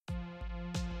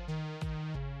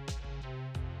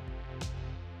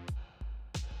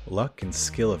Luck and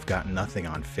skill have got nothing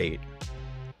on fate.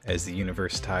 As the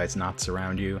universe ties knots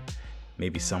around you,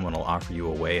 maybe someone will offer you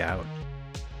a way out.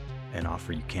 An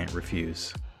offer you can't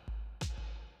refuse.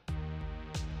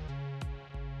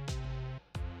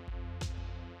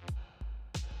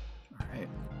 All right.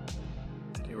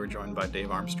 Today we're joined by Dave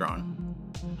Armstrong.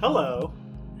 Hello.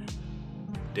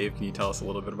 Dave, can you tell us a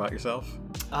little bit about yourself?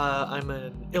 I'm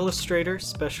an illustrator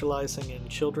specializing in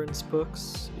children's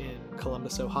books in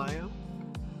Columbus, Ohio.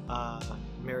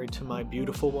 Married to my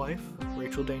beautiful wife,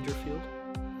 Rachel Dangerfield.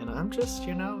 And I'm just,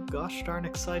 gosh darn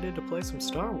excited to play some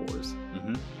Star Wars.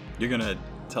 Mm-hmm. You're going to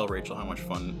tell Rachel how much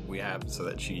fun we have so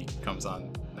that she comes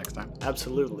on next time?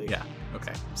 Absolutely. Yeah,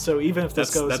 okay. So even if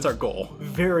this goes that's our goal.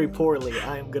 Very poorly,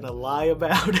 I'm going to lie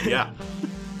about it. Yeah.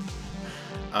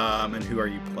 And who are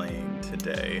you playing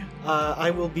today?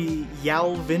 I will be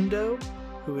Yal Vindo,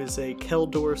 who is a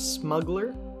Keldor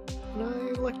smuggler. And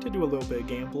I like to do a little bit of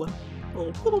gambling. A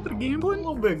little bit of gambling? A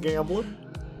little bit of gambling.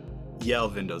 Yal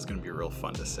Vindo is going to be real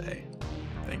fun to say.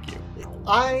 Thank you.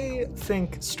 I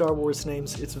think Star Wars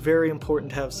names, it's very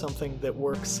important to have something that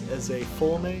works as a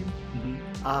full name.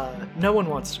 Mm-hmm. No one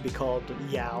wants to be called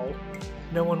Yal.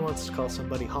 No one wants to call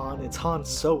somebody Han. It's Han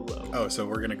Solo. Oh, so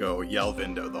we're going to go Yal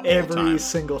Vindo the whole time. Every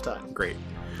single time. Great.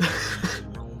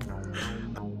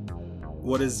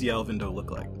 What does Yal Vindo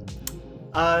look like?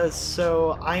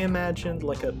 So I imagined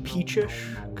like a peachish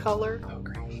color. Oh,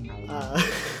 great.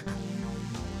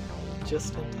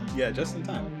 Just in time. Yeah, just in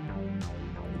time.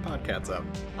 The podcast's up.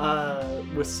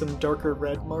 With some darker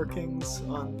red markings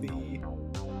on the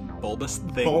bulbous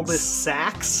things. Bulbous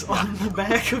sacs on the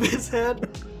back of his head.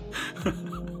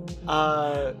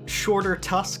 Shorter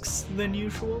tusks than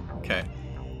usual. Okay.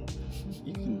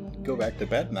 You can go back to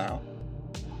bed now.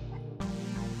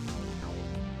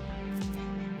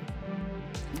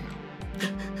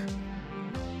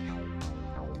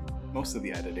 Most of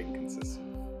the editing consists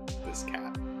of this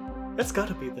cat. That's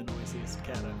gotta be the noisiest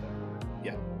cat I've ever heard.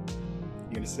 Yeah.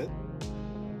 You gonna sit?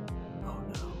 Oh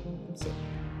no. Sit.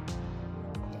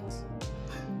 Thanks.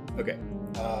 Okay.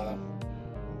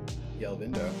 Yal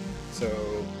Vindo.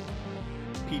 So,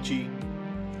 peachy,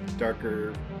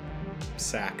 darker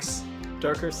sacs.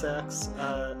 Darker sacs.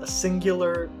 A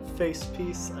singular face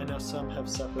piece. I know some have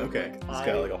separate. Okay. It's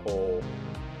got like a whole...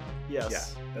 Yes.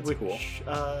 Yeah, that's which, cool.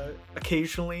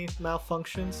 Occasionally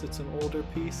malfunctions. It's an older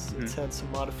piece. Mm-hmm. It's had some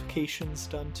modifications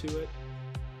done to it.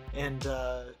 And,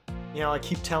 I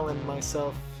keep telling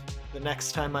myself the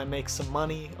next time I make some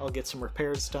money, I'll get some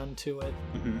repairs done to it.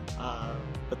 Mm-hmm.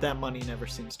 But that money never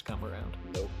seems to come around.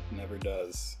 Nope, never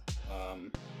does.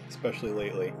 Especially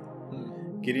lately.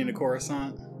 Hmm. Getting to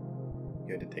Coruscant,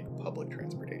 you had to take public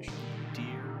transportation.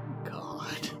 Dear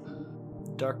God.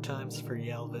 Dark times for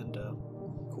Yal Vindo.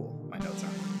 Cool. My notes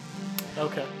are.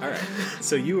 Okay. All right.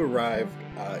 So you arrive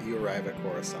at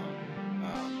Coruscant.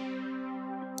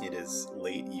 It is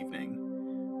late evening,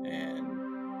 and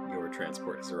your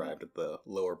transport has arrived at the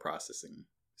lower processing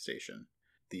station.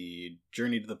 The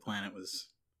journey to the planet was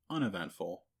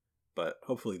uneventful, but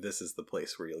hopefully this is the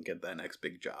place where you'll get that next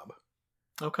big job.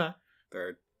 Okay. There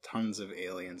are tons of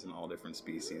aliens in all different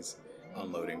species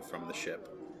unloading from the ship.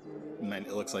 And then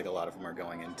it looks like a lot of them are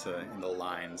going in the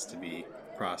lines to be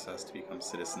processed to become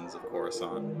citizens of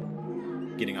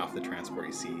Coruscant. Getting off the transport,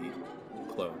 you see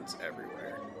clones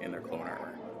everywhere in their clone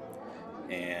armor.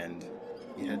 And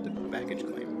you head to baggage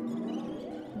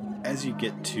claim. As you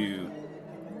get to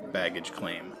baggage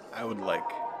claim, I would like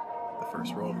the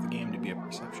first roll of the game to be a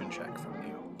perception check from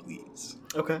you, please.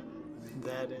 Okay.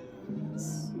 That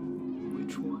is...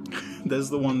 Which one? That's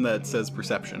the one that says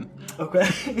perception. Okay.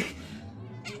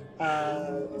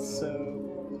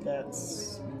 So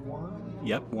that's 1?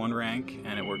 Yep, 1 rank,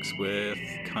 and it works with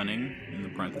cunning in the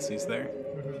parentheses there.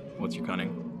 Mm-hmm. What's your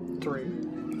cunning?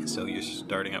 3. So you're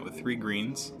starting out with 3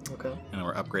 greens, Okay. and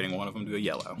we're upgrading one of them to a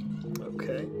yellow.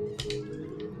 Okay.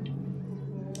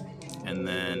 And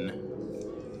then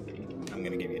I'm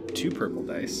going to give you 2 purple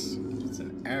dice. It's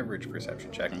an average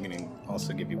perception check. I'm going to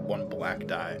also give you 1 black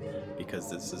die, because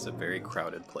this is a very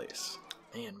crowded place.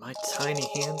 Man, my tiny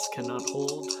hands cannot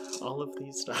hold all of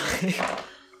these die.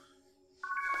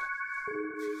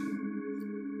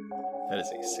 That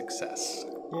is a success.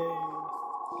 Yay.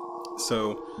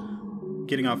 So,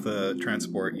 getting off the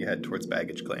transport, you head towards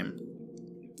baggage claim,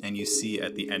 and you see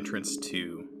at the entrance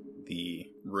to the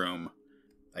room,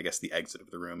 I guess the exit of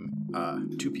the room,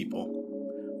 2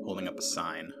 people holding up a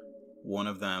sign. One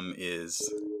of them is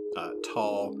a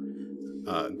tall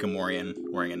Gamorrean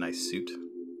wearing a nice suit.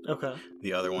 Okay.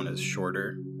 The other one is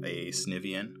shorter, a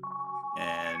Snivian,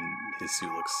 and his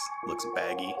suit looks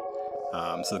baggy.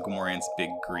 So the Gamorrean's big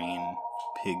green,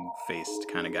 pig-faced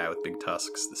kind of guy with big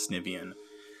tusks. The Snivian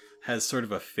has sort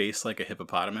of a face like a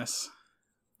hippopotamus,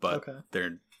 but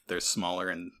they're smaller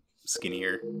and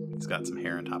skinnier. He's got some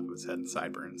hair on top of his head and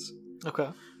sideburns. Okay.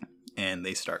 And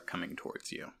they start coming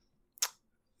towards you.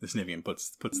 The Snivian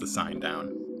puts the sign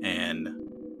down, and...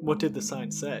 What did the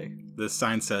sign say? The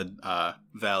sign said,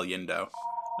 Val Yindo.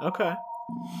 Okay.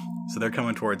 So they're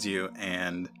coming towards you,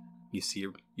 and you see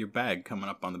your bag coming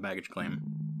up on the baggage claim.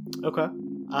 Okay.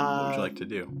 What would you like to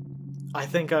do? I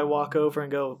think I walk over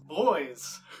and go,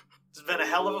 boys, it's been a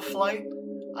hell of a flight.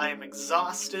 I am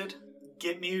exhausted.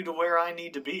 Get me to where I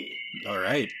need to be. All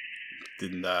right.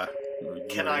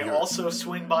 Can I also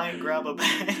swing by and grab a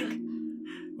bag?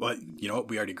 Well, you know what?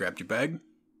 We already grabbed your bag.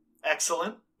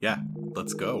 Excellent. Yeah,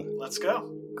 let's go. Let's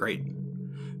go. Great.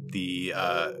 The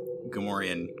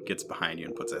Gamorrean gets behind you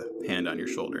and puts a hand on your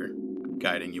shoulder,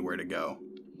 guiding you where to go,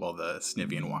 while the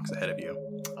Snivian walks ahead of you.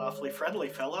 Awfully friendly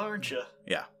fella, aren't you?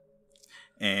 Yeah.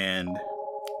 And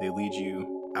they lead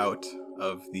you out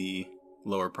of the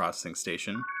lower processing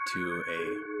station to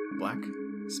a black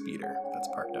speeder that's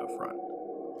parked out front.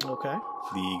 Okay.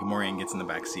 The Gamorrean gets in the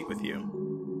back seat with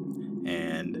you,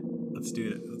 and let's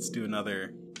do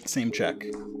another same check.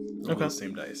 Okay.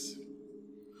 Same dice.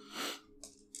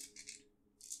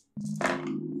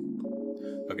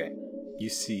 Okay. You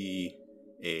see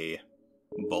a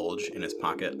bulge in his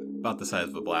pocket, about the size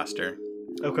of a blaster.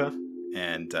 Okay.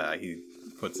 And he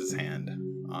puts his hand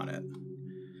on it.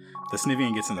 The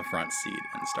Snivian gets in the front seat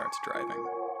and starts driving.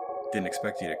 Didn't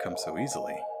expect you to come so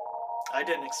easily. I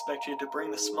didn't expect you to bring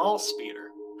the small speeder.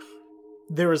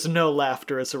 There was no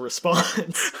laughter as a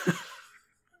response.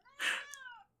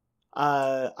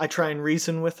 I try and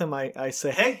reason with him. I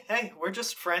say, hey, we're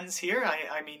just friends here.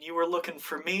 I mean, you were looking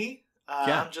for me.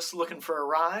 Yeah. I'm just looking for a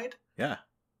ride. Yeah.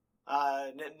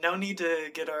 No need to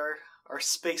get our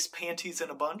space panties in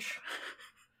a bunch.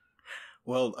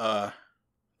 Well,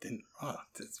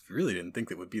 really didn't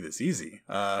think it would be this easy.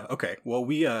 Okay, well,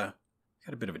 we got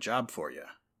a bit of a job for you.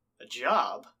 A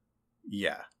job?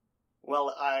 Yeah.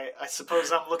 Well, I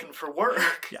suppose I'm looking for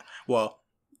work. Yeah. Well,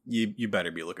 you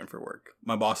better be looking for work.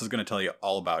 My boss is going to tell you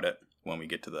all about it when we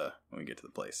get to the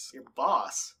place. Your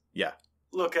boss? Yeah.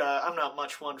 Look, I'm not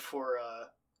much one for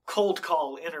cold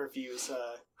call interviews.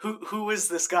 Who is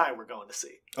this guy we're going to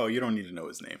see? Oh, you don't need to know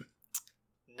his name.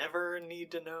 Never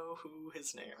need to know who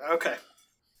his name. Okay.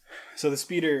 So the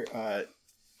speeder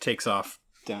takes off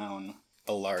down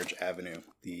a large avenue.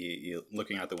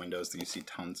 Looking out the windows, you see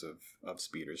tons of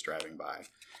speeders driving by,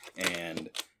 and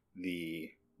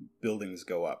the buildings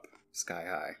go up sky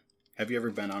high. Have you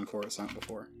ever been on Coruscant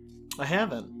before? I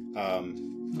haven't.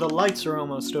 The lights are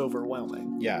almost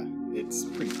overwhelming. Yeah, it's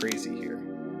pretty crazy here.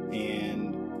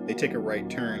 And they take a right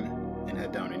turn and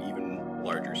head down an even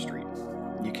larger street.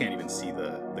 You can't even see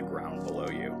the ground below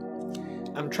you.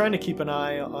 I'm trying to keep an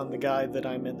eye on the guy that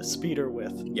I'm in the speeder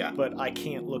with. Yeah. But I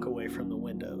can't look away from the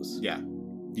windows. Yeah.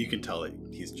 You can tell that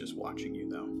he's just watching you,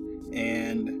 though.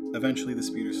 And eventually the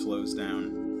speeder slows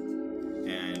down,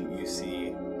 and you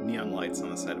see neon lights on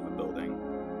the side of a building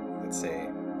that say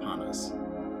Panas.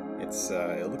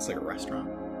 It looks like a restaurant.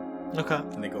 Okay.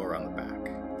 And they go around the back.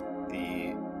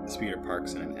 The speeder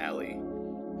parks in an alley,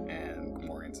 and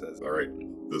Gamorrean says, "All right,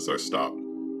 this is our stop.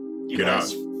 Get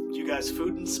out. You guys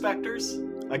food inspectors?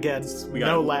 Again,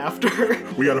 no laughter.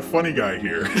 We got a funny guy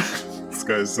here. This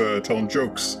guy's telling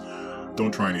jokes.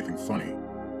 Don't try anything funny."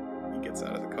 He gets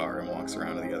out of the car and walks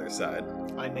around to the other side.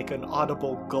 I make an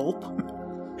audible gulp.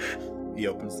 He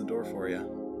opens the door for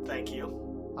you. Thank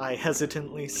you. I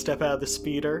hesitantly step out of the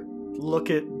speeder, look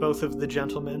at both of the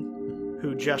gentlemen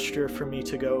who gesture for me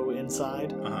to go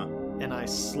inside, and I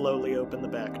slowly open the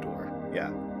back door. Yeah,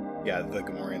 the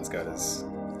Gamorrean's got his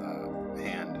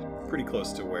hand pretty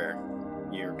close to where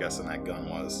you're guessing that gun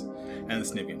was, and the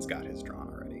Snivian's got his drawn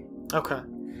already. Okay.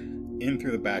 In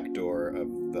through the back door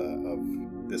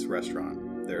of this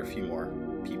restaurant, there are a few more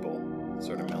people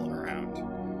sort of milling around,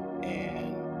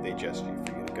 and they gesture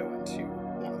for you to go into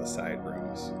one of the side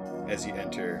rooms. As you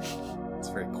enter, it's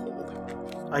very cold.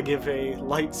 I give a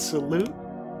light salute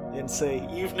and say,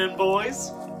 "Evening,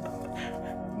 boys."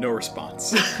 No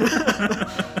response.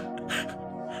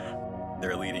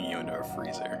 They're leading you into a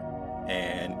freezer.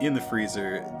 And in the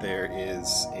freezer, there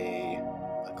is a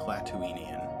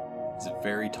Klatooinian. He's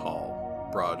very tall,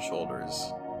 broad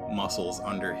shoulders, muscles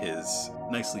under his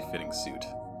nicely fitting suit.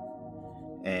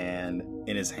 And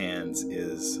in his hands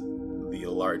is the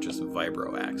largest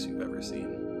vibro axe you've ever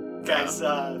seen. Guys,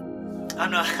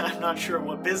 I'm not sure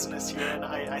what business you're in.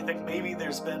 I think maybe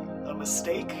there's been a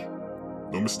mistake.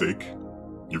 No mistake.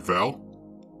 You're Val?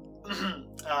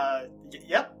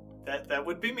 Yep. that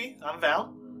would be me. I'm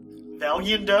Val. Val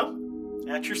Yindo,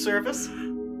 at your service.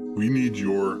 We need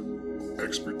your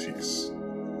expertise,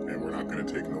 and we're not going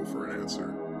to take no for an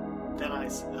answer. Then I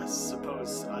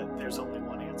suppose there's only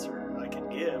one answer I can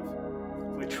give,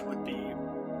 which would be,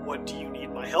 what do you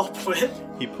need my help with?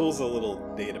 He pulls a little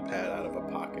data pad out of a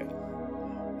pocket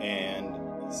and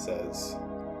says,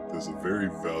 There's a very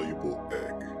valuable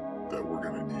egg that we're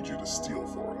going to need you to steal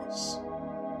for us.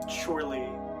 Surely,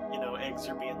 eggs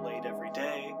are being laid every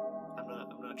day. I'm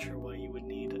not sure why you would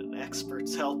need an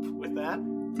expert's help with that.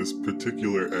 This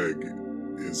particular egg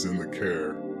is in the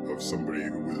care of somebody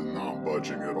who is not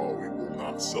budging at all. We will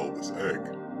not sell this egg.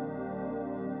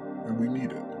 And we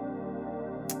need it.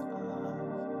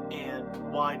 And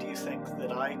why do you think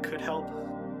that I could help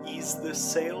ease this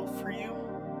sale for you?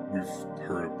 We've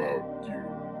heard about you,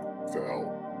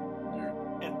 Val.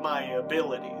 And my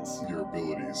abilities. Your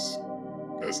abilities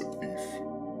as a thief.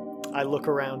 I look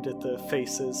around at the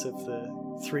faces of the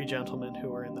 3 gentlemen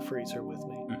who are in the freezer with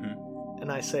me. mm-hmm. And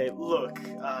I say, look,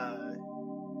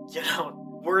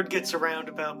 word gets around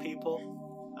about people.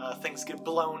 Things get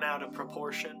blown out of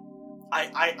proportion.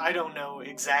 I don't know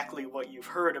exactly what you've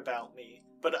heard about me,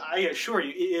 but I assure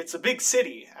you, it's a big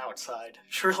city outside.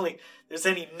 Surely there's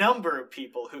any number of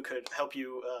people who could help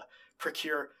you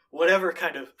procure whatever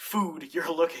kind of food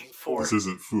you're looking for. This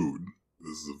isn't food.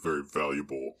 This is a very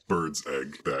valuable bird's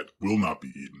egg that will not be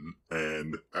eaten,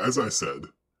 and, as I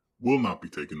said, will not be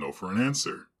taken no for an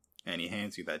answer. And he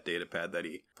hands you that data pad that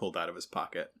he pulled out of his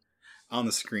pocket. On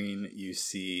the screen, you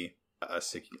see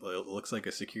it looks like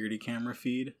a security camera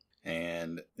feed,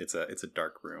 and it's a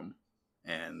dark room,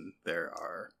 and there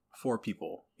are 4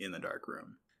 people in the dark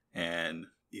room. And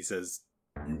he says,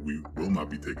 We will not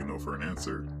be taken no for an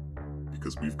answer,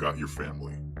 because we've got your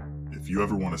family. If you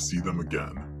ever want to see them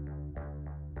again,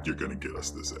 you're gonna get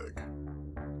us this egg.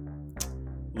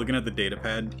 Looking at the data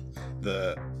pad,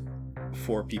 the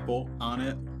 4 people on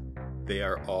it, they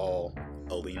are all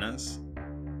Alina's.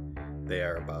 They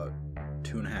are about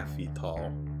 2.5 feet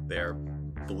tall. They are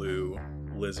blue,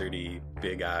 lizardy,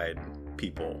 big-eyed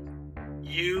people.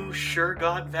 You sure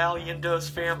got Val Yindo's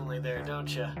family there,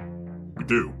 don't you? We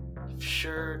do.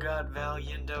 Sure got Val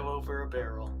Yindo over a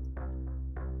barrel.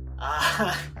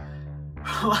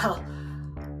 Well,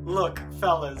 look,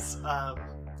 fellas,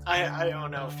 I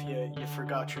don't know if you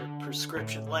forgot your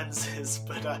prescription lenses,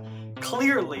 but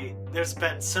clearly there's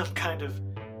been some kind of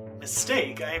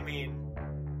mistake. I mean,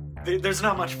 there's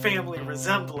not much family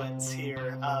resemblance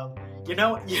here. Now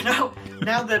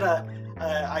that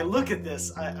I look at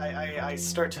this, I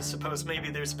start to suppose maybe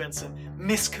there's been some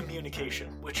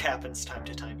miscommunication, which happens time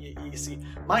to time. You see,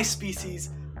 my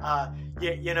species,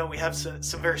 we have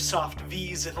some very soft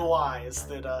V's and Y's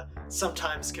that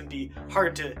sometimes can be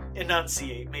hard to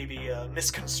enunciate, maybe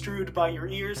misconstrued by your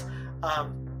ears.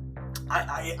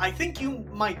 I think you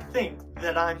might think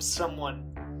that I'm someone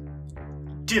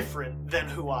different than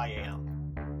who I am.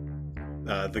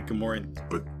 The Gamoran...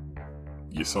 But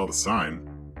you saw the sign.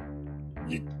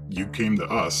 You came to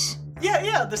us.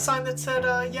 Yeah, the sign that said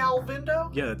Yal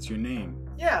Vindo? Yeah, that's your name.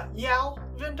 Yeah, Yal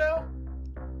Vindo?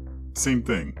 Same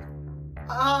thing.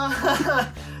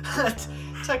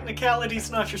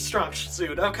 Technicality's not your strong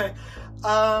suit. Okay.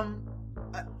 Alright,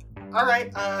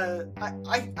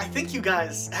 I think you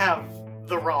guys have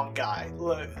the wrong guy.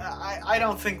 Look, I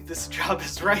don't think this job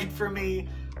is right for me.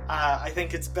 I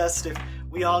think it's best if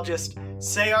we all just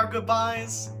say our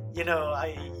goodbyes. You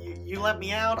let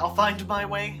me out, I'll find my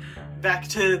way back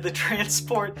to the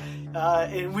transport,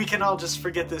 and we can all just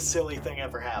forget this silly thing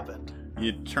ever happened.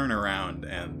 You turn around,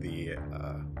 and the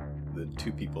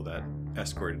 2 people that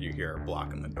escorted you here are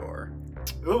blocking the door.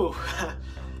 Ooh,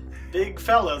 big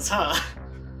fellas, huh?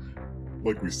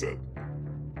 Like we said,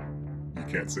 you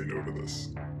can't say no to this.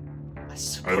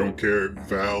 I I don't care,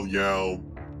 Val, Yal,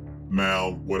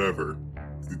 Mal, whatever.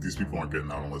 These people aren't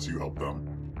getting out unless you help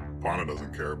them. Pana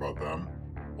doesn't care about them.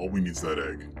 All we need is that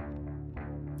egg.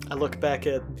 I look back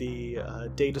at the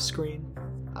data screen.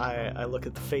 I look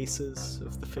at the faces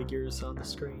of the figures on the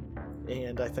screen,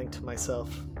 and I think to myself,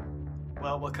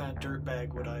 well, what kind of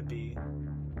dirtbag would I be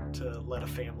to let a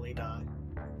family die?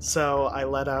 So I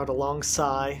let out a long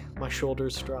sigh, my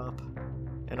shoulders drop,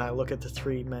 and I look at the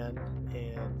 3 men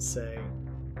and say,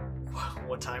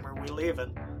 what time are we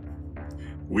leaving?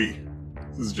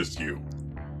 This is just you.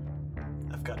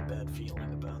 I've got a bad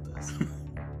feeling about this.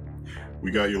 We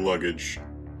got your luggage.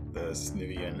 The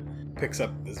Snivian picks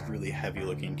up this really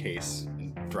heavy-looking case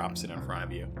and drops it in front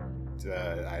of you.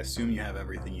 I assume you have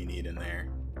everything you need in there,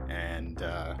 and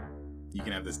you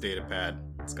can have this data pad.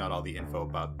 It's got all the info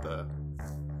about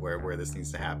where this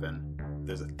needs to happen.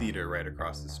 There's a theater right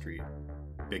across the street.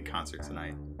 big concert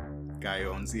tonight. Guy who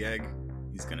owns the egg,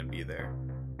 he's gonna be there.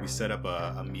 We set up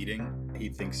a meeting. He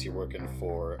thinks you're working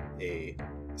for a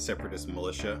separatist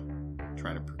militia,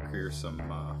 trying to procure some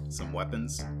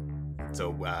weapons.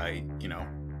 So, I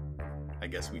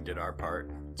guess we did our part.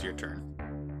 It's your turn.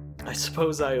 I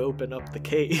suppose I open up the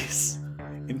case.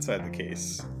 Inside the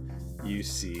case, you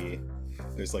see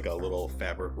there's like a little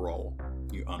fabric roll.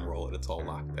 You unroll it, it's all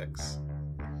lockpicks.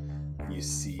 You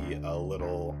see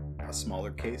a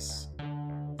smaller case,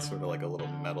 sort of like a little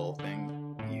metal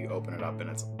thing. You open it up and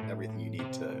it's everything you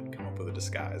need to come up with a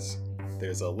disguise.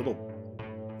 There's a little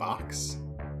box,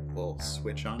 a little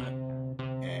switch on it,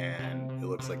 and it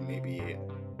looks like maybe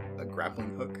a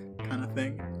grappling hook kind of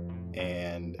thing,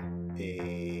 and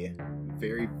a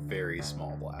very, very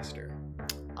small blaster.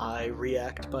 I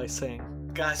react by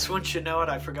saying, "Guys, once you know it,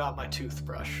 I forgot my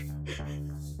toothbrush."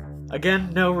 Again,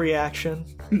 no reaction.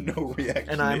 No reaction.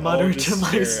 And I They mutter all just to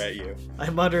stare myself. at you. I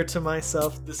mutter to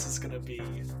myself, "This is gonna be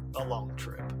a long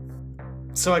trip."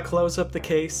 So I close up the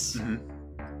case.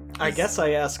 I guess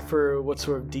I ask for what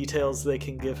sort of details they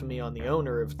can give me on the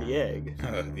owner of the egg.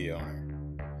 The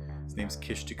owner. His name's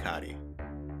Kish Ducati.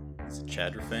 He's a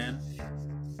Chadra fan.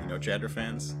 You know Chadra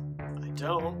fans? I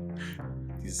don't.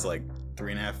 He's like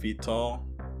 3.5 feet tall.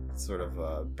 Sort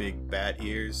of big bat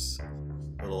ears,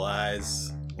 little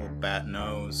eyes, little bat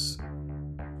nose.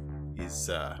 He's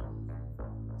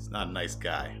not a nice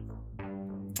guy.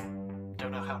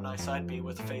 Don't know how nice I'd be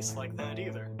with a face like that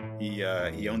either. He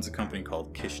owns a company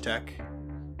called Kish Tech.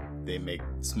 They make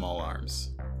small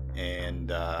arms,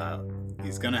 and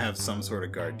he's gonna have some sort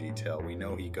of guard detail. We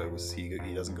know he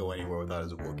doesn't go anywhere without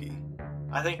his Wookiee.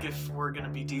 I think if we're gonna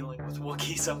be dealing with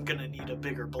Wookiees, I'm gonna need a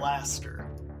bigger blaster.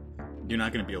 You're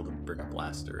not gonna be able to bring a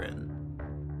blaster in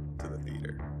to the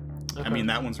theater. Okay. I mean,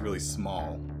 that one's really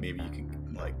small. Maybe you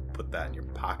can like put that in your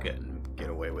pocket and get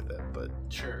away with it, but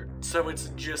Sure. So it's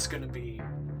just gonna be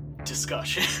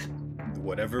discussion.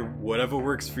 whatever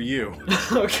works for you.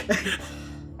 Okay.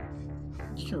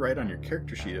 You can write on your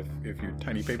character sheet if your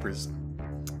tiny paper's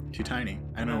too tiny.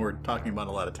 I know we're talking about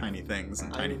a lot of tiny things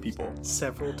and tiny people.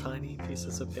 Several tiny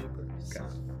pieces of paper. Okay.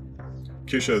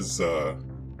 Kish has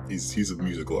he's a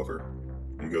music lover.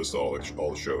 He goes to all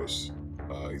the shows.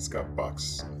 He's got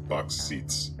box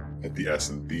seats at the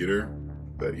Essen Theater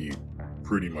that he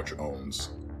pretty much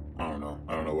owns. I don't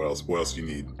know what else you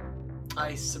need.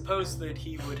 I suppose that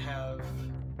he would have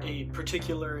a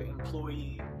particular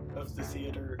employee of the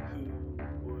theater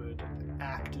who would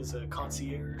act as a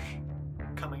concierge,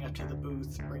 coming up to the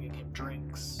booth, bringing him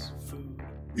drinks, food.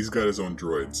 He's got his own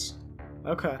droids.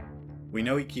 Okay. We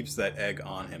know he keeps that egg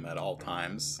on him at all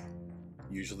times,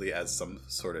 usually as some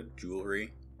sort of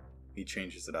jewelry. He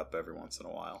changes it up every once in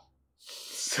a while.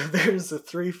 So there's a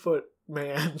 3-foot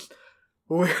man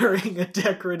wearing a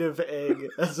decorative egg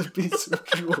as a piece of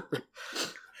jewelry.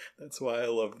 That's why I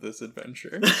love this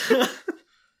adventure.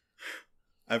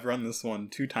 I've run this one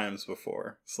 2 times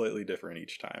before, slightly different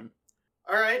each time.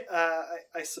 Alright,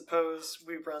 I suppose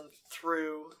we run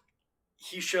through.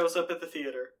 He shows up at the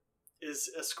theater, is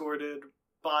escorted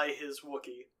by his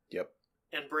Wookiee. Yep.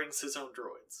 And brings his own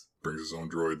droids. Brings his own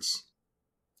droids.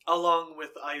 Along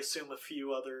with, I assume, a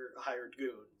few other hired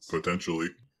goons. Potentially.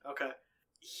 Okay.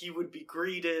 He would be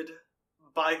greeted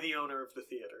by the owner of the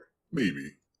theater.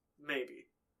 Maybe. Maybe.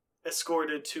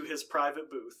 Escorted to his private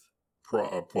booth.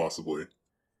 Possibly.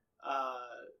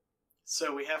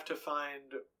 So we have to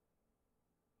find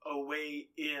a way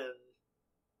in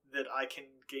that I can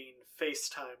gain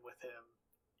FaceTime with him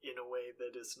in a way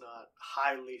that is not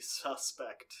highly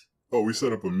suspect. Oh, we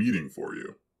set up a meeting for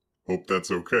you. Hope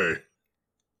that's okay.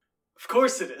 Of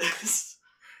course it is.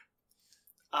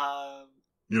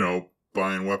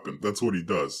 Buying weapons. That's what he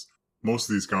does. Most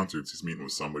of these concerts, he's meeting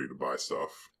with somebody to buy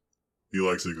stuff. He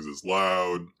likes it because it's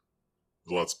loud.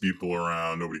 There's lots of people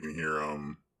around. Nobody can hear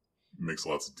him. He makes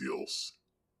lots of deals.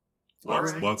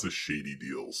 Lots of shady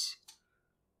deals.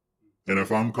 And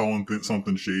if I'm calling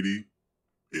something shady,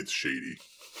 it's shady.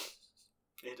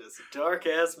 It is dark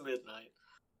as midnight.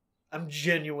 I'm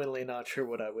genuinely not sure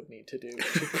what I would need to do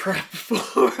to prep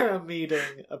for a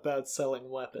meeting about selling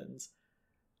weapons.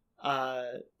 Do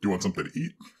you want something to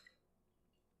eat?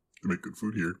 You make good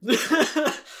food here.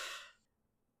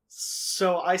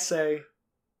 So I say,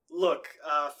 look,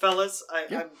 fellas,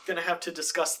 I'm going to have to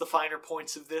discuss the finer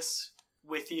points of this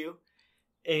with you.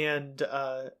 And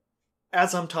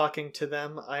as I'm talking to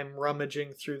them, I'm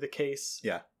rummaging through the case.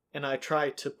 Yeah. And I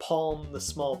try to palm the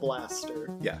small blaster.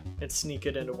 Yeah. And sneak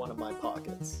it into one of my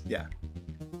pockets. Yeah.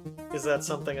 Is that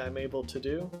something I'm able to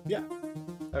do? Yeah.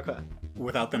 Okay.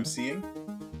 Without them seeing?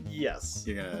 Yes.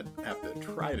 You're gonna have to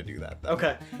try to do that, though.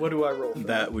 Okay, what do I roll for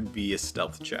That would be a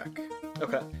stealth check.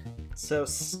 Okay. So Boy,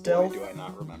 stealth, do I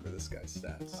not remember this guy's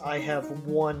stats. I have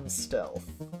 1 stealth.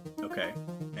 Okay.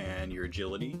 And your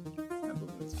agility? I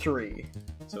believe it's 3.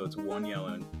 So it's 1 yellow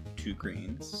and 2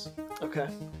 greens Okay.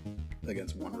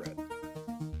 against 1 red.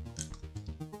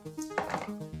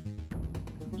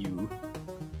 You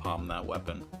palm that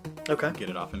weapon, Okay. get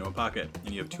it off into a pocket,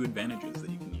 and you have 2 advantages that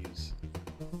you can use.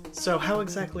 So how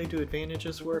exactly do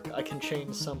advantages work? I can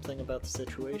change something about the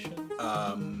situation.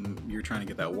 You're trying to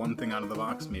get that one thing out of the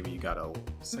box. Maybe you got a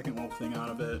second little thing out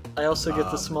of it. I also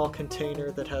get the small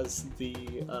container that has the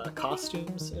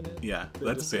costumes in it. Yeah, The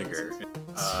that's disguises. bigger.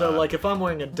 So, like, if I'm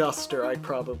wearing a duster, I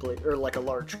probably, or like a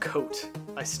large coat,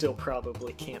 I still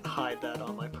probably can't hide that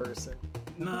on my person.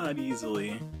 Not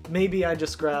easily. Maybe I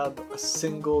just grab a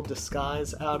single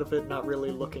disguise out of it, not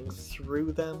really looking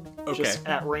through them. Okay. Just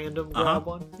at random grab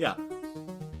one. Yeah,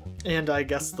 And I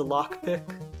guess the lockpick.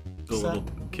 the set? little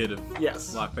kit of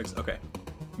Yes. lockpicks. Okay.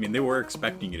 I mean, they were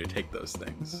expecting you to take those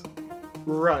things,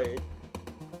 Right.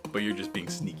 but you're just being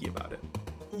sneaky about it.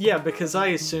 Yeah, because I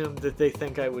assumed that they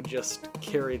think I would just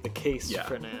carry the case Yeah.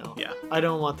 for now. Yeah. I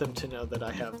don't want them to know that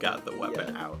I have Got the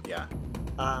weapon Yeah. out. Yeah.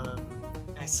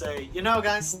 I say, you know,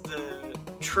 guys, the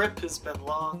trip has been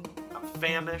long. I'm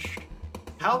famished.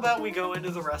 How about we go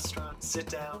into the restaurant, sit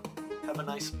down, have a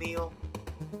nice meal,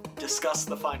 discuss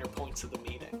the finer points of the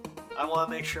meeting. I want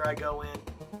to make sure I go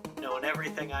in knowing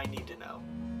everything I need to know.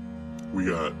 We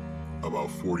got about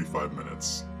 45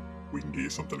 minutes. We can get you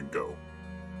something to go.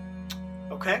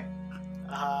 Okay?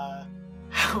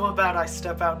 How about I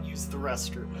step out and use the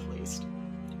restroom at least?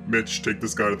 Mitch, take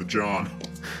this guy to the John.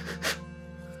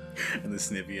 And the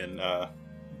Snivian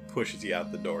pushes you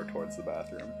out the door towards the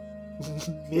bathroom.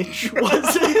 Mitch,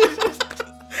 was it?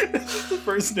 The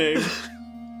first name.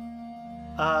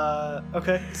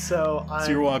 Okay, so I'm...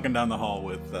 So you're walking down the hall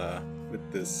with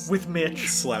this with Mitch.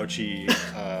 slouchy,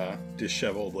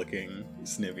 disheveled-looking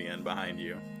Snivian behind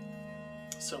you.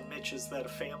 So Mitch, is that a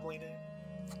family name?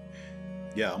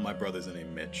 Yeah, all my brothers are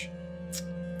named Mitch.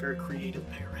 Very creative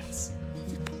parents.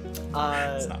 It's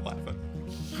not laughing.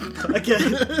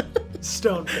 Again,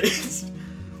 stone-faced.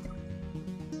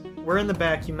 We're in the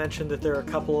back. You mentioned that there are a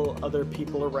couple other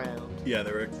people around. Yeah,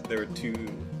 there were 2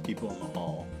 people in the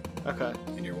hall, Okay.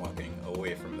 and you're walking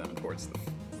away from them towards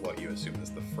what you assume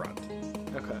is the front.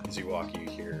 Okay. As you walk, you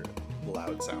hear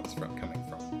loud sounds coming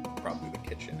from probably the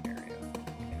kitchen area.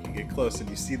 And you get close, and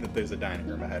you see that there's a dining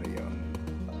room ahead of you,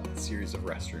 and a series of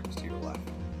restrooms to your left.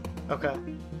 Okay.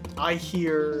 I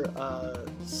hear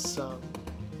some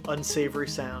unsavory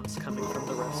sounds coming from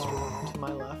the restroom to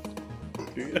my left.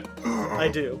 Do you? I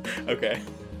do. Okay.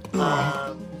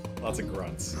 Um, Lots of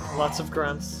grunts. lots of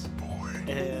grunts.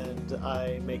 And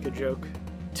I make a joke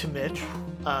to Mitch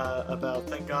about,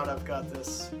 thank God I've got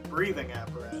this breathing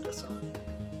apparatus on.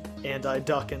 And I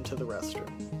duck into the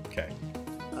restroom, Okay.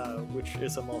 which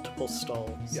is a multiple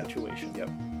stall Yeah. situation.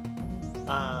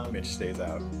 Yep. Mitch stays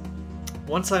out.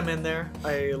 Once I'm in there,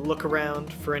 I look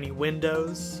around for any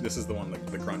windows. This is the one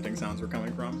the grunting sounds were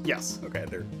coming from? Yes. Okay,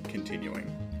 they're continuing.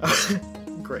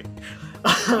 Great.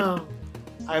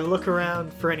 I look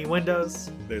around for any windows.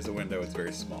 There's a window, it's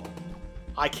very small.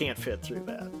 I can't fit through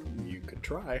that. You could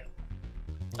try.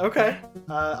 Okay.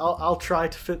 I'll try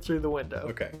to fit through the window.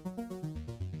 Okay.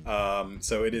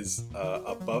 So it is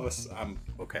above us. I'm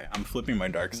flipping my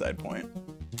dark side point.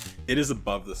 It is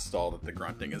above the stall that the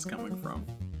grunting is coming from.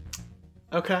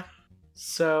 Okay.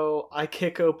 So I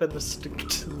kick open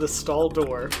the stall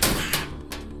door.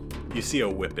 You see a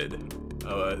whippet.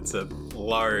 It's a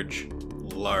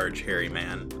large, hairy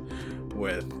man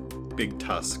with big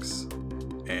tusks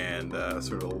and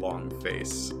sort of a long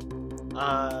face.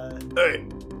 Hey!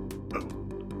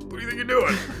 What do you think you're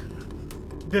doing?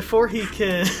 Before he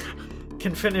can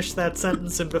finish that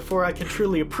sentence and before I can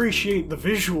truly appreciate the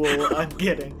visual I'm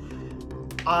getting,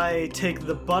 I take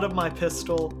the butt of my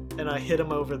pistol and I hit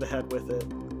him over the head with it,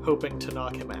 hoping to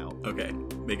knock him out. Okay,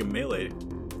 make a melee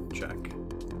check.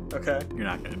 Okay. You're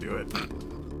not gonna do it.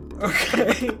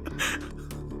 Okay.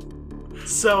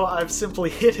 So I've simply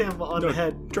hit him on the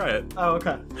head. Try it. Oh,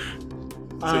 okay.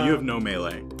 So you have no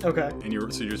melee, Okay. and you're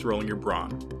just rolling your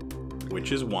brawn,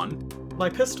 which is 1. My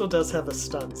pistol does have a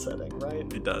stun setting,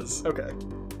 right? It does. Okay.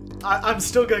 I'm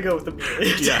still gonna go with the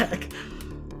melee Yeah. attack.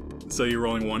 So you're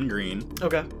rolling 1 green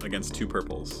Okay. against 2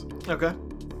 purples. Okay.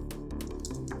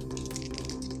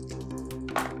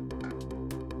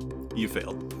 You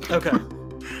failed. Okay.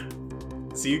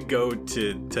 So you go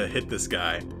to hit this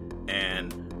guy,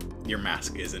 and your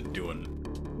mask isn't doing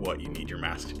what you need your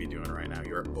mask to be doing right now.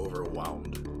 You're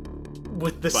overwhelmed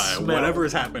With the by smell. whatever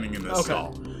is happening in this Okay.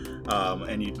 stall.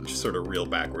 and you just sort of reel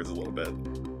backwards a little bit.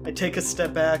 I take a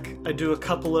step back. I do a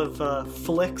couple of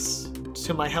flicks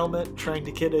to my helmet, trying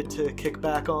to get it to kick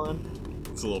back on.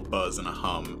 It's a little buzz and a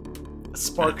hum. A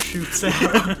spark shoots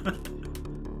out.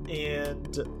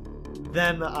 And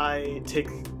then I take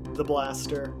the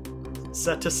blaster,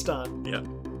 set to stun, Yeah.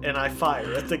 and I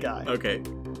fire at the guy. Okay.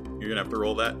 You're gonna have to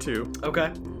roll that too.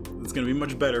 Okay. It's gonna be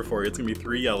much better for you. It's gonna be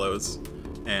 3 yellows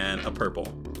and a purple.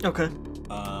 Okay.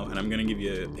 And I'm gonna give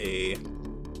you a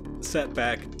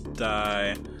setback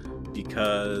die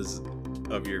because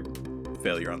of your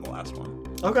failure on the last one.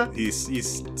 Okay.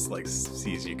 He's like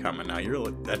sees you coming now. You're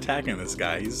attacking this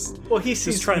guy. He's Well, he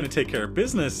sees just trying me, to take care of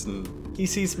business, and He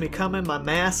sees me coming. My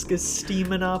mask is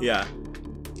steaming up. yeah,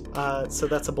 So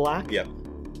that's a black. yep.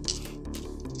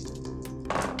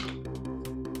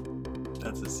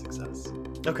 That's a success.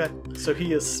 Okay. So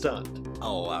he is stunned.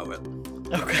 I'll allow it.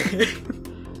 Okay.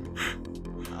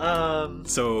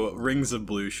 So rings of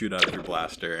blue shoot out of your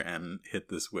blaster and hit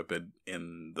this whippet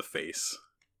in the face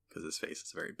because his face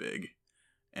is very big,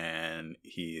 and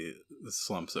he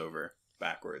slumps over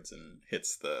backwards and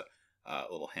hits the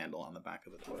little handle on the back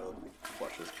of the toilet,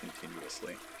 flushes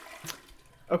continuously.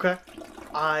 Okay.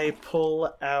 I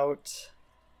pull out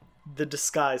the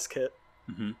disguise kit,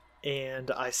 Mhm.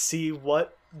 and I see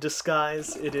what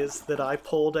disguise it is that I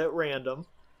pulled at random.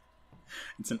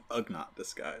 It's an Ugnaught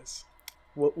disguise.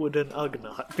 What would an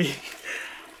Ugnaught be?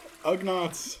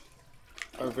 Ugnaughts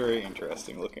are very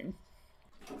interesting looking.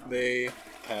 They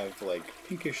have like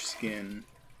pinkish skin,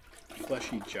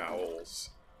 fleshy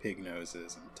jowls, pig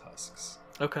noses, and tusks.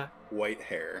 Okay. White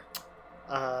hair.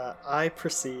 I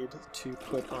proceed to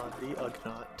put on the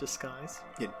Ugnaught disguise.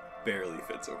 It barely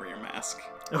fits over your mask.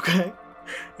 Okay.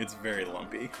 It's very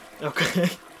lumpy. Okay.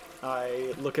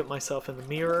 I look at myself in the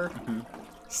mirror.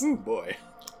 Ooh, boy.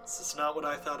 This is not what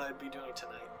I thought I'd be doing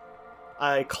tonight.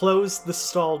 I close the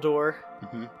stall door,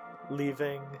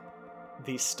 leaving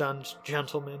the stunned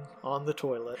gentleman on the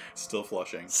toilet, Still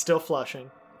flushing. still flushing.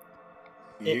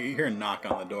 You hear a knock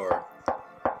on the door.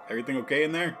 Everything okay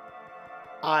in there?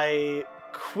 I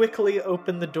quickly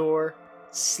open the door,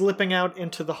 slipping out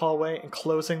into the hallway and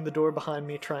closing the door behind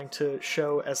me, trying to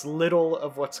show as little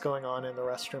of what's going on in the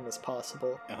restroom as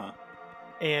possible. Uh-huh.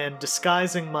 And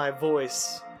disguising my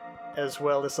voice as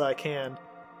well as I can,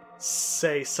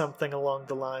 say something along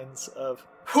the lines of,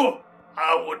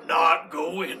 I would not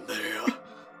go in there.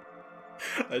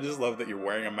 I just love that you're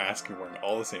wearing a mask, you're wearing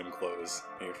all the same clothes,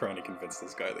 and you're trying to convince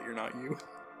this guy that you're not you.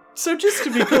 So just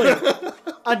to be clear,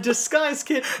 a disguise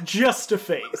kit, just a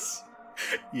face.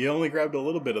 You only grabbed a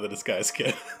little bit of the disguise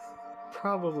kit.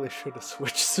 Probably should have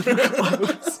switched some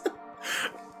clothes.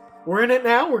 We're in it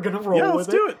now, we're gonna roll Yeah, with let's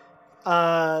do it. It's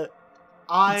a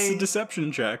I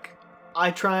deception check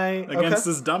try against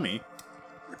this dummy.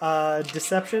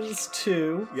 Deception's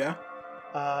 2, Yeah.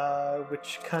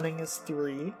 which cunning is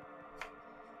 3.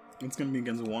 It's gonna be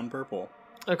against 1 purple.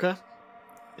 Okay.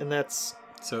 And that's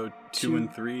So 2 Two.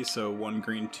 and 3, so 1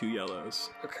 green, 2 yellows.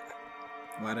 okay.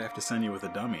 Why'd I have to send you with a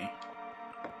dummy?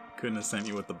 Couldn't have sent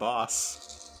you with the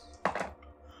boss.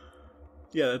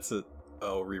 Yeah, that's a...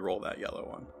 Oh, re-roll that yellow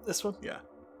one. This one? Yeah.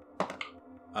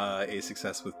 A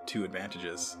success with 2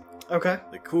 advantages. Okay.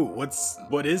 Like, cool, what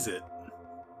is it?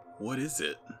 What is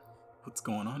it? What's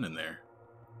going on in there?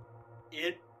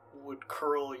 It would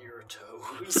curl your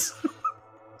toes.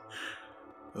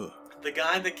 Ugh. The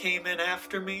guy that came in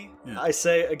after me, Yeah. I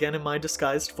say again in my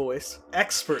disguised voice,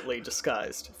 expertly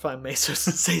disguised, if I may so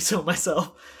say so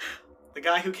myself. The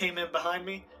guy who came in behind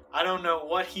me, I don't know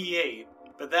what he ate,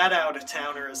 but that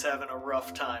out-of-towner is having a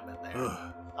rough time in there.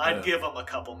 Ugh. I'd give him a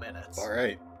couple minutes.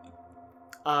 Alright.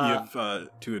 You have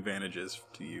 2 advantages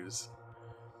to use.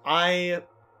 I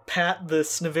pat the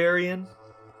Snivarian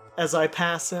as I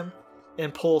pass him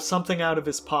and pull something out of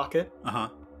his pocket. Uh-huh.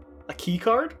 A key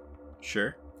card.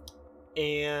 Sure.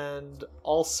 And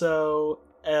also,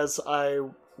 as I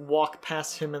walk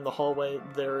past him in the hallway,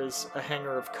 there is a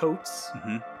hanger of coats.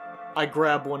 Mm-hmm. I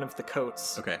grab one of the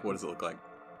coats. Okay, what does it look like?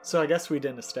 So I guess we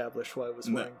didn't establish what I was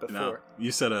wearing before. No.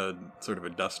 You said a sort of a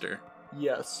duster.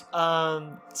 Yes.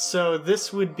 So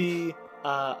this would be,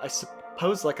 I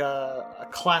suppose, like a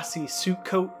classy suit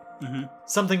coat. Mm-hmm.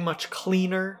 Something much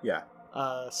cleaner. Yeah.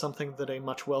 Something that a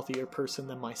much wealthier person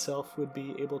than myself would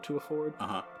be able to afford.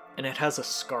 Uh-huh. And it has a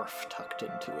scarf tucked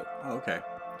into it. Oh, okay.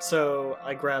 So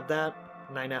I grab that,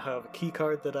 and I now have a key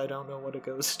card that I don't know what it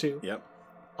goes to. Yep.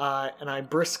 And I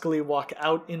briskly walk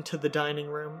out into the dining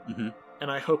room, Mm-hmm.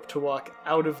 and I hope to walk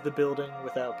out of the building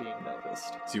without being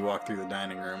noticed. So you walk through the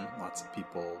dining room, lots of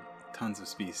people, tons of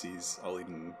species, all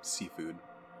eating seafood.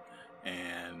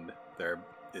 And there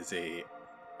is a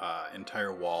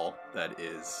entire wall that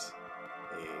is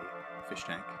a fish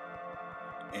tank.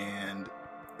 And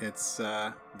it's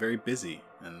very busy,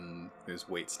 and there's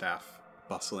wait staff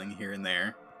bustling here and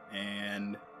there.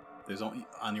 And there's only,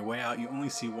 on your way out, you only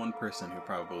see one person who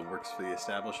probably works for the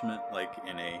establishment, like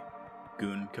in a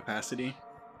goon capacity,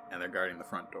 and they're guarding the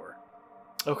front door.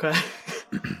 Okay.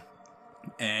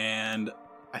 And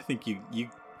I think you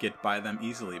get by them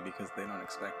easily because they don't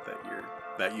expect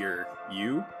that you're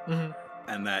you, Mm-hmm.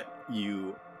 and that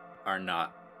you are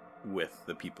not with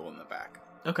the people in the back.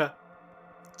 Okay.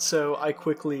 So I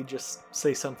quickly just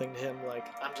say something to him like,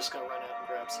 I'm just gonna run out and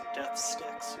grab some death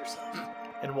sticks or something,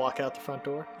 and walk out the front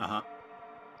door. Uh-huh.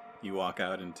 You walk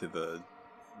out into the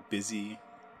busy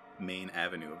main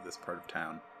avenue of this part of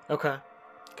town. Okay.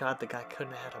 God, the guy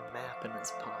couldn't have had a map in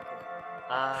his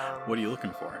pocket. What are you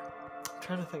looking for? I'm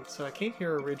trying to think. So I came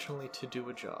here originally to do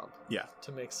a job. Yeah.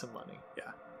 To make some money.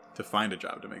 Yeah. To find a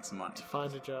job to make some money. To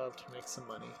find a job to make some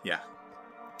money. Yeah.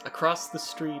 Across the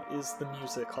street is the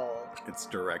music hall. It's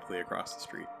directly across the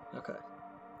street. Okay.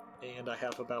 And I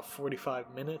have about 45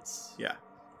 minutes. Yeah.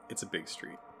 It's a big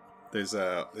street. There's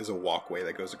a walkway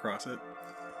that goes across it.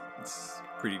 It's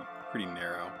pretty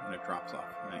narrow, and it drops off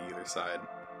on either side.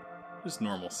 Just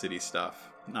normal city stuff.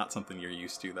 Not something you're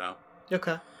used to, though.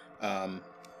 Okay.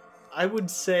 I would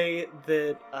say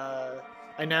that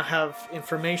I now have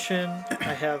information.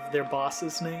 I have their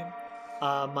boss's name.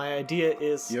 My idea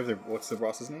is... You have what's the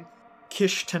boss's name?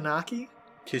 Kish Tanaki?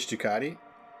 Kish Ducati?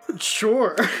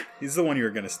 Sure. He's the one you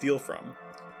were going to steal from.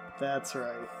 That's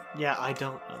right. Yeah, I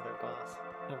don't know their boss.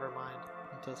 Never mind.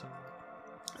 It doesn't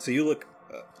matter. So you look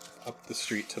up the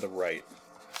street to the right,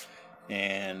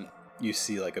 and you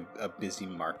see like a busy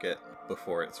market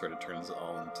before it sort of turns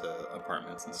all into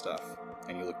apartments and stuff.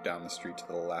 And you look down the street to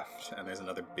the left, and there's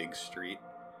another big street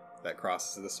that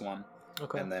crosses this one.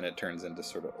 Okay. And then it turns into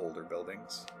sort of older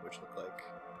buildings, which look like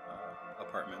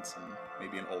apartments and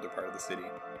maybe an older part of the city.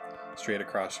 Straight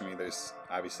across from me, there's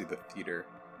obviously the theater,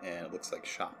 and it looks like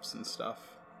shops and stuff.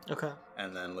 Okay.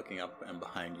 And then looking up and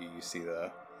behind you, you see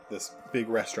this big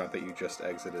restaurant that you just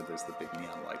exited. There's the big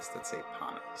neon lights that say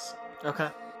Panas. Okay.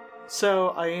 So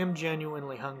I am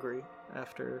genuinely hungry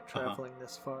after traveling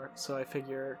this far, so I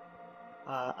figure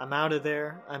I'm out of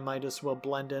there. I might as well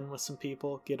blend in with some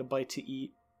people, get a bite to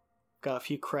eat. Got a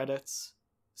few credits,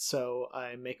 so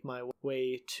I make my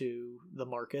way to the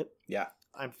market. Yeah.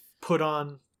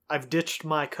 I've ditched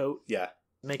my coat. Yeah.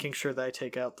 Making sure that I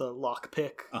take out the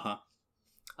lockpick. Uh-huh.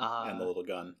 And the little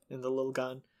gun. And the little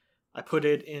gun. I put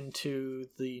it into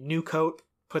the new coat,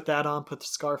 put that on, put the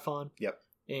scarf on. Yep.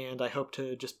 And I hope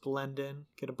to just blend in,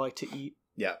 get a bite to eat.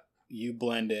 Yeah. You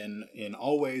blend in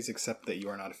all ways except that you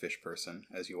are not a fish person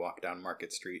as you walk down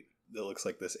Market Street. It looks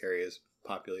like this area is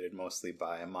populated mostly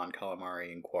by Mon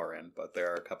Calamari and Quarren, but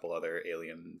there are a couple other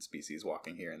alien species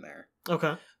walking here and there.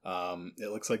 Okay.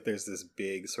 It looks like there's this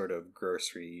big sort of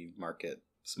grocery market,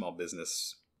 small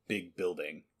business, big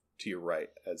building to your right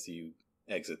as you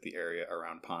exit the area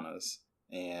around Panas.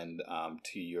 And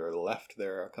to your left,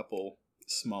 there are a couple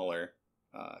smaller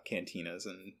cantinas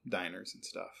and diners and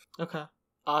stuff. Okay.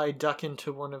 I duck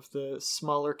into one of the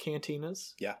smaller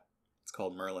cantinas. Yeah. It's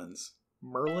called Merlin's.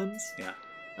 Merlin's? Yeah.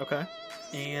 Okay.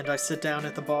 And I sit down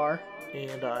at the bar,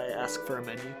 and I ask for a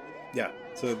menu. Yeah.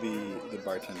 So the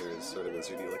bartender is sort of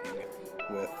lizardy looking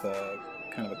with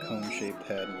kind of a cone-shaped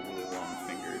head and really long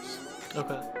fingers.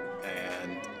 Okay.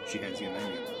 And she hands you a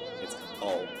menu. It's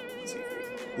all seafood.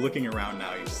 Looking around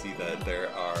now, you see that there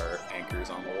are anchors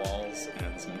on the walls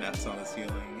and some nets on the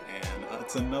ceiling, and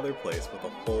it's another place with a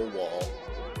whole wall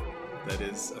that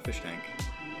is a fish tank.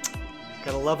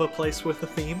 Gotta love a place with a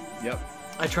theme. Yep.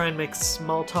 I try and make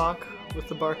small talk with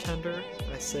the bartender.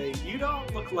 I say, you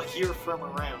don't look like you're from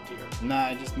around here. Nah,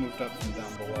 I just moved up from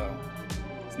down below.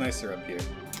 It's nicer up here.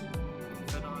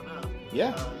 Moving on up.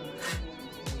 Yeah.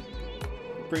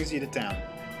 What brings you to town?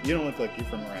 You don't look like you're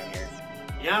from around here.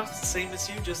 Yeah, same as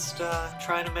you, just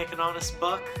trying to make an honest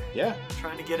buck. Yeah.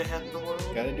 Trying to get ahead in the world.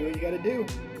 Gotta do what you gotta do.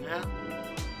 Yeah.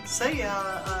 Say,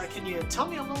 can you tell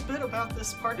me a little bit about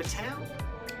this part of town?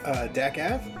 Dak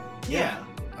Ave? Yeah.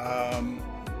 I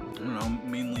don't know,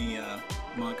 mainly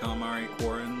Mon Calamari,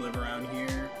 Quarren live around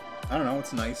here. I don't know,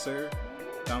 it's nicer.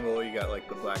 Down below you got like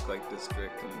the Black Lake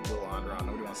District and Little Andron.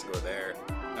 Nobody wants to go there.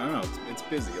 I don't know, it's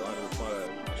busy. A lot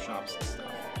of shops and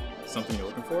stuff. Something you're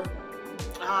looking for?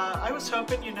 I was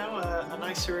hoping, a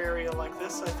nicer area like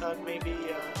this. I thought maybe,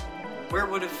 where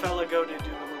would a fella go to do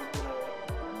a little bit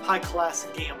of high-class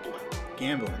gambling?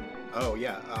 Gambling? Oh,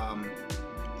 yeah.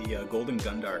 The Golden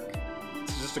Gundark.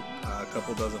 It's just a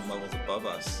couple dozen levels above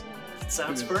us.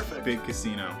 Sounds perfect. Big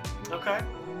casino. Okay.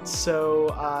 So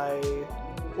I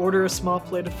order a small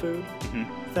plate of food,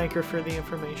 Mm-hmm. thank her for the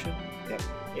information, Yep.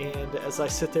 and as I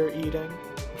sit there eating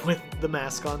with the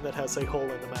mask on that has a hole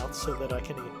in the mouth so that I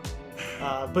can eat.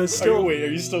 But still, are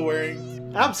you still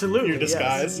wearing absolutely, your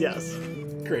disguise? Yes.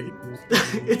 Great.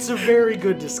 It's a very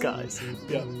good disguise.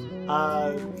 Yeah.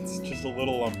 Uh, It's just a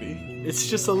little lumpy. it's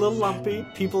just a little lumpy.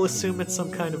 People assume it's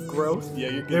some kind of growth. Yeah,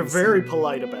 you're They're very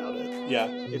polite about it. Yeah.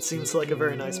 It seems like a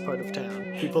very nice part of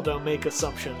town. People don't make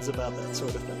assumptions about that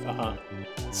sort of thing. Uh-huh.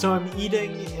 So I'm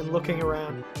eating and looking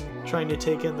around, trying to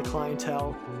take in the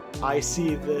clientele. I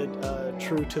see that,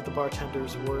 true to the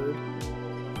bartender's word,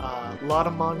 a lot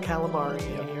of Mon Calamari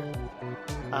in here.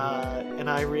 And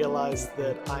I realize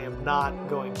that I am not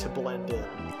going to blend in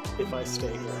if I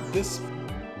stay here. This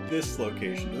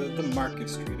location, the Market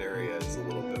Street area, is a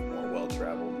little bit more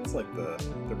well-traveled. It's like the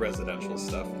residential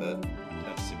stuff that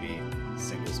tends to be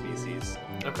single species.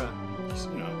 Okay. Just,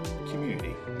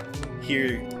 community.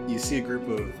 Here, you see a group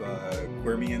of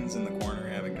Quirmians in the corner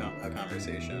having a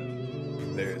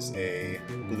conversation. There's a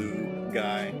blue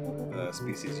guy, a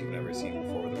species you've never seen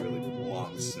before, with a really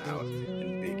long snout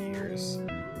and big ears,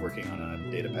 working on a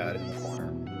data pad in the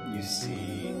corner. You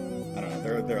see, I don't know,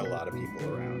 there are a lot of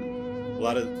people around. A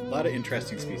lot of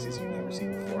interesting species you've never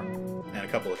seen before. And a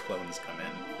couple of clones come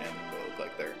in, and they look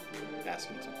like they're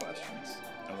asking some questions.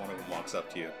 And one of them walks up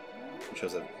to you and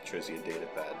shows you a data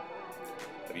pad.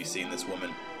 Have you seen this woman?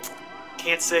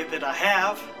 Can't say that I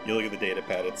have. You look at the data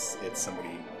pad, it's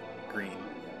somebody green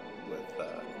with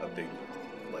a big,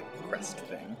 crest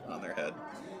thing on their head.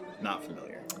 Not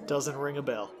familiar. Doesn't ring a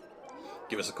bell.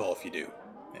 Give us a call if you do.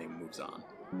 And he moves on.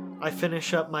 I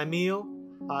finish up my meal.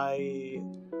 I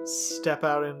step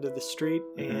out into the street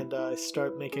and I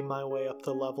start making my way up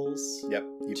the levels. Yep,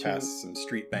 you pass some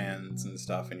street bands and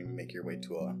stuff, and you make your way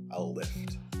to a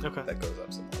lift Okay. that goes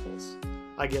up some levels.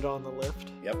 I get on the lift.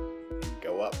 Yep,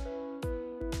 go up.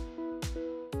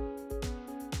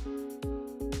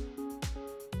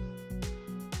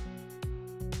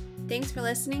 Thanks for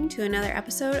listening to another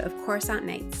episode of Coruscant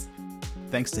Nights.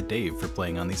 Thanks to Dave for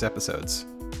playing on these episodes.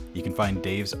 You can find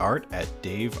Dave's art at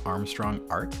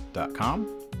davearmstrongart.com,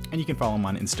 and you can follow him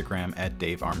on Instagram at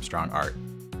davearmstrongart.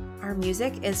 Our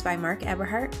music is by Mark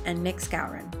Eberhardt and Nick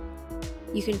Scourin.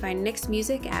 You can find Nick's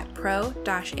music at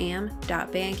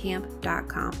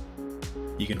pro-am.bandcamp.com.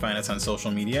 You can find us on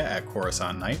social media at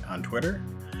Coruscant Night on Twitter,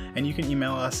 and you can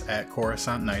email us at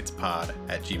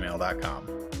coruscantnightspod@gmail.com.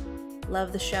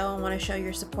 Love the show and want to show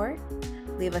your support?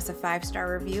 Leave us a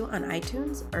 5-star review on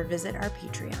iTunes or visit our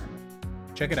Patreon.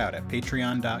 Check it out at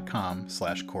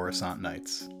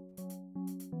patreon.com/CoruscantNights.